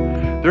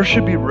 7. There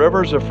should be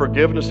rivers of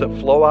forgiveness that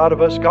flow out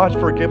of us. God's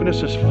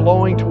forgiveness is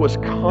flowing to us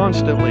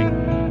constantly.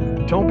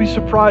 Don't be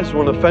surprised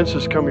when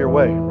offenses come your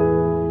way.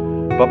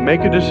 But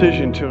make a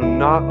decision to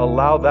not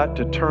allow that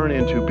to turn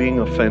into being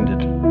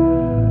offended.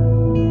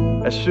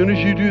 As soon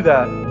as you do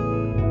that,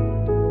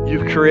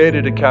 you've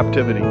created a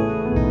captivity.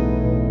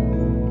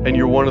 And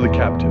you're one of the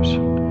captives.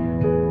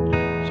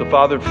 So,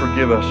 Father,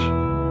 forgive us.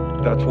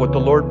 That's what the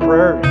Lord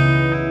prayed.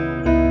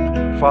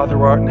 Father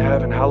who art in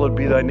heaven, hallowed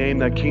be thy name.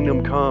 Thy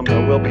kingdom come.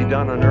 Thy will be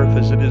done on earth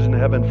as it is in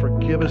heaven.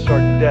 Forgive us our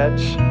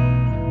debts.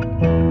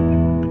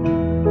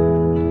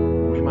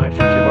 We might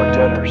forgive our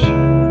debtors.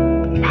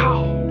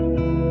 Wow.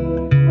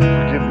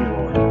 Forgive me,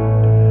 Lord.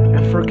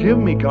 And forgive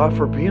me, God,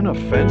 for being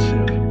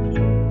offensive.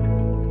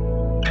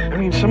 I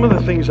mean, some of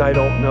the things I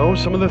don't know,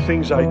 some of the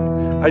things I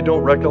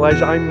don't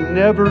recognize, I'm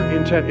never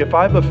intent. If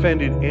I've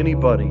offended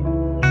anybody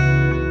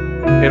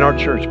in our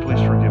church, please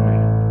forgive me.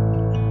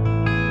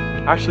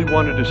 I actually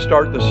wanted to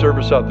start the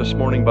service out this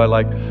morning by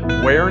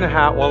wearing a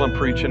hat while I'm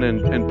preaching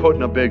and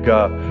putting a big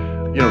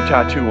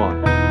tattoo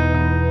on.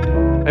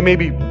 And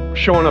maybe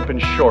showing up in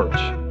shorts.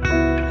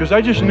 Because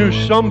I just knew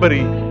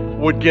somebody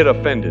would get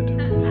offended.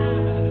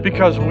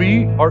 Because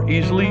we are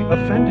easily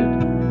offended.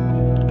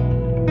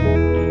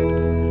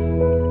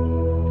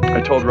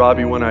 I told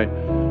Robbie when I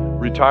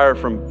retire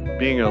from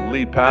being a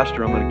lead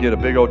pastor, I'm going to get a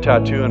big old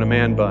tattoo and a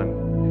man bun.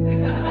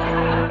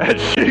 And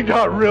she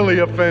got really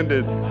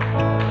offended.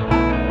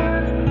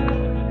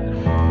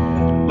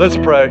 Let's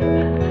pray.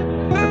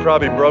 I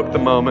probably broke the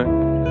moment.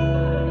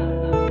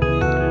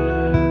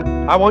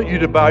 I want you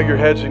to bow your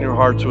heads and your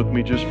hearts with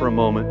me just for a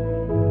moment.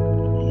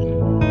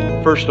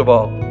 First of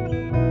all,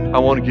 I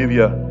want to give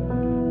you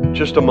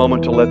just a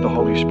moment to let the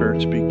Holy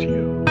Spirit speak to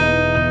you.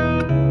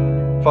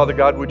 Father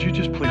God, would you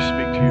just please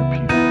speak to your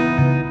people?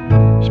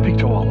 Speak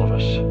to all of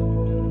us.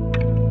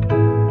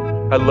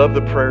 I love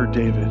the prayer of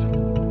David.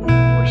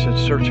 He said,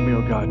 search me,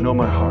 O God, know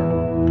my heart.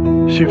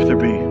 See if there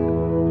be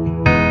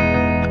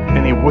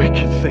any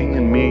wicked thing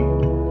in me.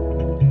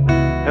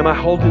 Am I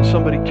holding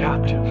somebody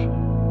captive?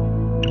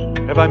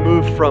 Have I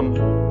moved from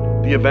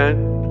the event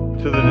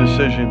to the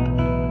decision?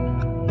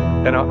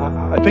 And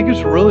I think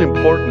it's really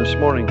important this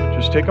morning.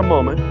 Just take a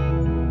moment.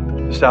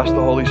 Just ask the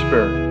Holy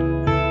Spirit.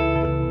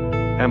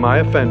 Am I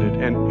offended?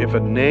 And if a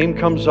name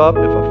comes up,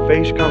 if a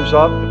face comes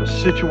up, if a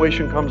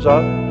situation comes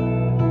up,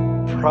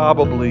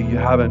 probably you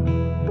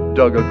haven't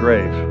dug a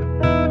grave.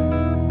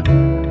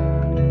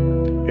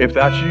 If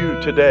that's you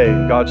today,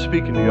 God's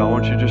speaking to you, I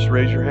want you to just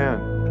raise your hand.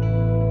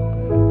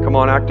 Come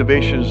on,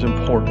 activation is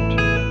important.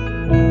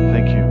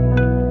 Thank you.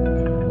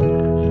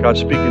 God's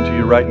speaking to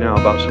you right now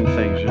about some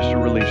things, just to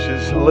release.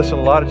 Listen,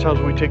 a lot of times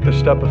we take the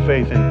step of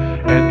faith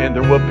and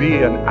there will be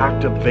an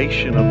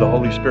activation of the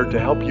Holy Spirit to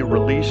help you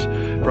release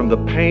from the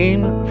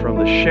pain, from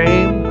the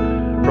shame,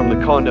 from the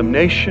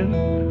condemnation,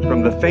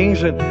 from the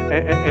things.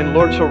 And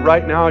Lord, so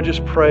right now I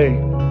just pray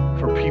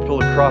for people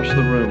across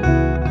the room,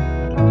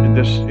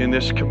 in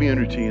this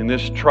community, in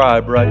this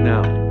tribe right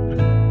now.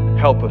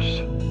 Help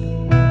us.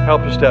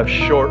 Help us to have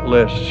short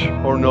lists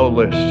or no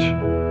lists.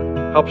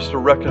 Help us to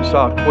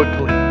reconcile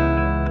quickly.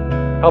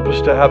 Help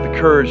us to have the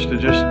courage to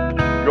just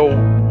go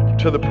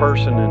to the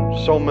person, and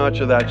so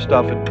much of that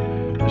stuff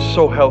is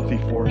so healthy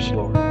for us,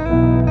 Lord.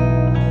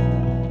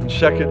 And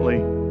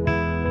secondly,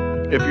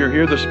 if you're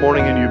here this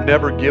morning and you've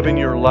never given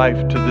your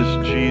life to this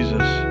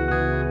Jesus,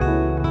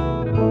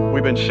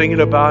 we've been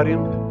singing about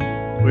Him.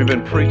 We've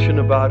been preaching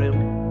about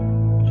Him.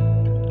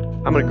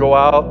 I'm going to go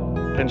out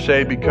and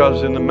say,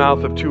 because in the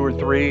mouth of two or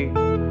three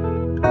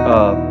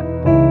are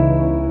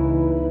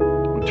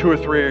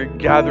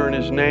gathering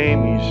His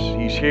name,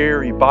 He's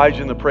here. He abides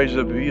in the praises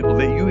of the people.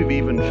 That you have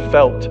even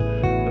felt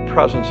the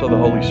presence of the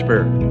Holy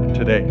Spirit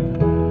today.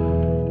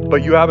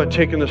 But you haven't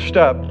taken the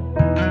step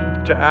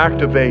to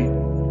activate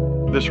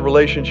this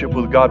relationship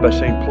with God by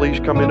saying,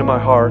 please come into my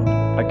heart.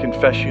 I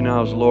confess you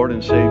now as Lord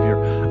and Savior.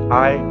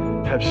 I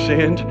have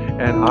sinned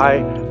and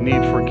I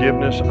need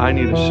forgiveness. I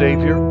need a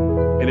Savior.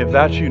 And if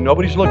that's you,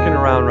 nobody's looking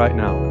around right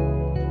now,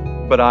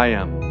 but I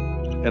am.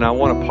 And I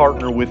want to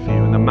partner with you.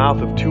 In the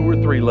mouth of 2 or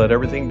 3, let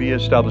everything be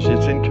established.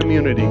 It's in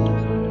community.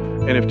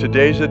 And if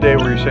today's the day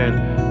where you're saying,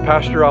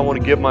 Pastor, I want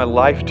to give my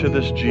life to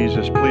this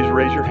Jesus, please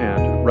raise your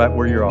hand right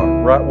where you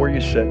are, right where you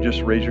sit.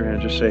 Just raise your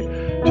hand. Just say,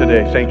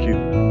 today, thank you,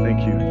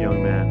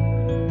 young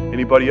man.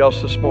 Anybody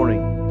else this morning?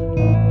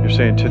 You're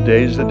saying,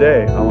 today's the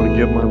day. I want to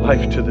give my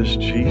life to this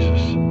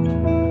Jesus.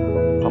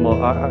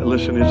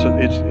 Listen,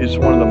 it's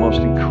one of the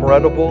most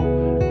incredible,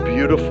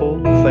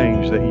 beautiful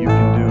things that you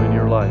can do in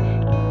your life.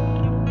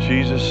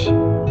 Jesus'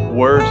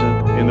 words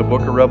in the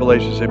book of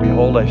Revelation say,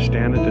 behold, I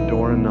stand at the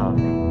door and knock.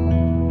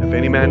 If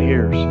any man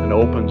hears and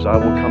opens, I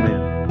will come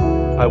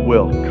in. I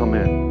will come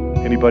in.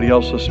 Anybody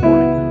else this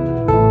morning?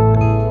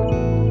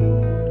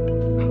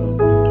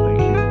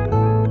 Thank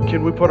you.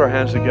 Can we put our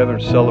hands together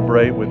and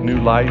celebrate with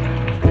new life?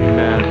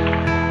 Amen.